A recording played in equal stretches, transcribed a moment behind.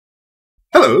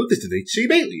Hello, this is HC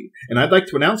Bailey, and I'd like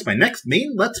to announce my next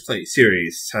main Let's Play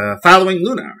series, following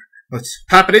Lunar. Let's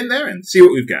pop it in there and see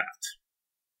what we've got.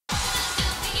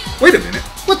 Wait a minute,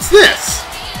 what's this?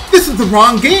 This is the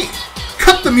wrong game!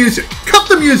 Cut the music! Cut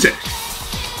the music!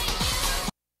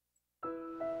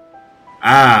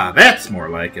 Ah, that's more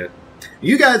like it.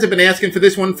 You guys have been asking for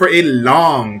this one for a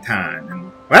long time,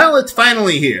 and, well, it's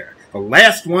finally here. The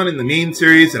last one in the main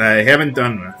series that I haven't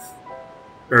done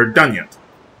yet.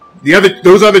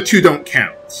 Those other two don't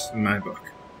count, in my book.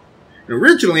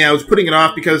 Originally, I was putting it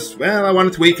off because, well, I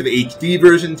wanted to wait for the HD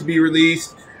version to be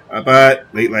released, but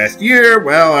late last year,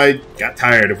 well, I got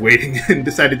tired of waiting and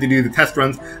decided to do the test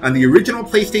runs on the original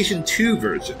PlayStation 2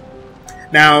 version.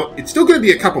 Now, it's still going to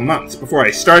be a couple months before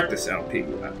I start this LP.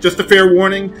 Just a fair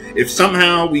warning, if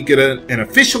somehow we get an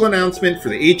official announcement for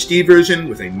the HD version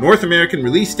with a North American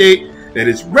release date that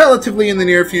is relatively in the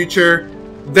near future,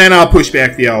 then I'll push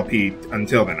back the LP.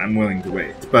 Until then, I'm willing to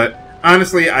wait. But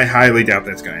honestly, I highly doubt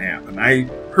that's going to happen. I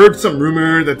heard some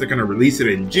rumor that they're going to release it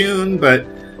in June, but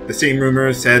the same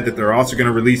rumor said that they're also going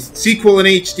to release the sequel in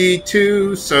HD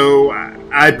too, so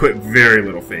I put very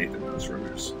little faith in those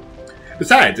rumors.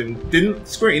 Besides, didn't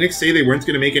Square Enix say they weren't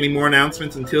going to make any more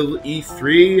announcements until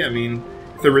E3? I mean,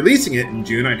 if they're releasing it in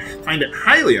June, I find it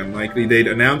highly unlikely they'd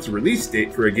announce a release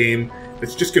date for a game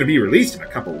that's just going to be released in a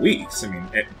couple weeks. I mean,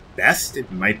 at best, it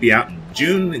might be out in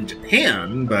June in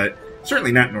Japan, but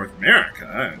certainly not North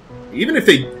America. Even if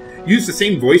they use the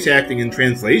same voice acting and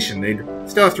translation, they'd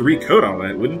still have to recode all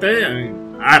that, wouldn't they? I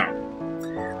mean, I don't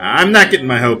know. I'm not getting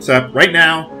my hopes up. Right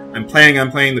now, I'm planning on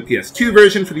playing the PS2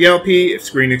 version for the LP. If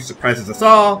Square Enix surprises us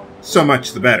all, so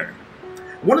much the better.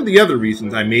 One of the other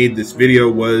reasons I made this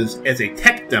video was as a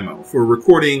tech demo for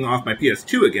recording off my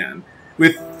PS2 again.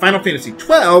 With Final Fantasy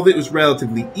XII, it was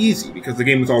relatively easy because the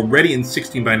game was already in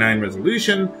 16:9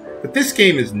 resolution, but this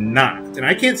game is not, and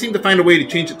I can't seem to find a way to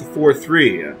change it to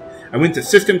 4:3. I went to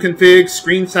System Config,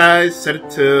 Screen Size, set it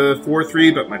to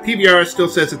 4:3, but my PVR still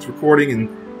says it's recording in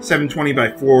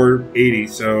 720x480,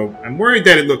 so I'm worried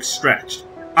that it looks stretched.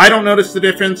 I don't notice the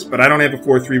difference, but I don't have a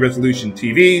 4:3 resolution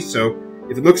TV, so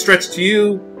if it looks stretched to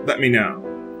you, let me know.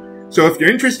 So if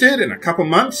you're interested, in a couple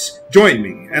months, join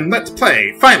me, and let's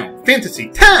play Final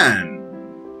Fantasy X!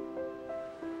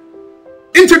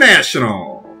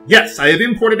 International! Yes, I have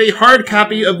imported a hard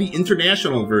copy of the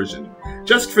international version.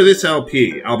 Just for this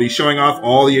LP, I'll be showing off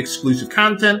all the exclusive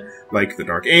content, like the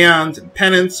Dark Aeons and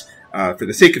Penance. For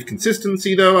the sake of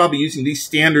consistency, though, I'll be using the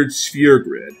standard sphere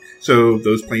grid, so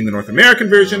those playing the North American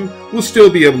version will still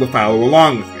be able to follow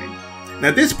along with me. Now,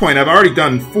 at this point, I've already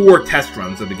done 4 test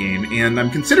runs of the game, and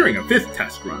I'm considering a 5th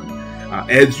test run.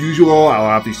 As usual, I'll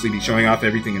obviously be showing off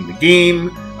everything in the game,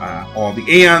 all the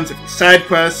Aeons, every side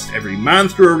quest, every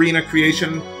monster arena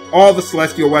creation, all the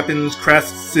celestial weapons,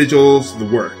 crests, sigils, the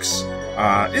works,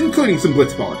 including some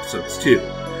Blitzball episodes, too.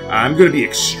 I'm going to be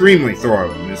extremely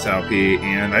thorough in this LP,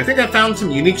 and I think I found some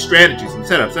unique strategies and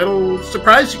setups that'll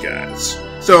surprise you guys.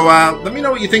 So, let me know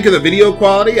what you think of the video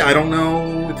quality. I don't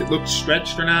know if it looks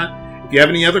stretched or not. If you have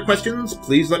any other questions,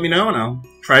 please let me know, and I'll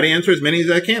try to answer as many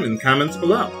as I can in the comments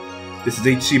below. This is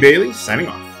HC Bailey, signing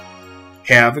off.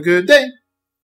 Have a good day!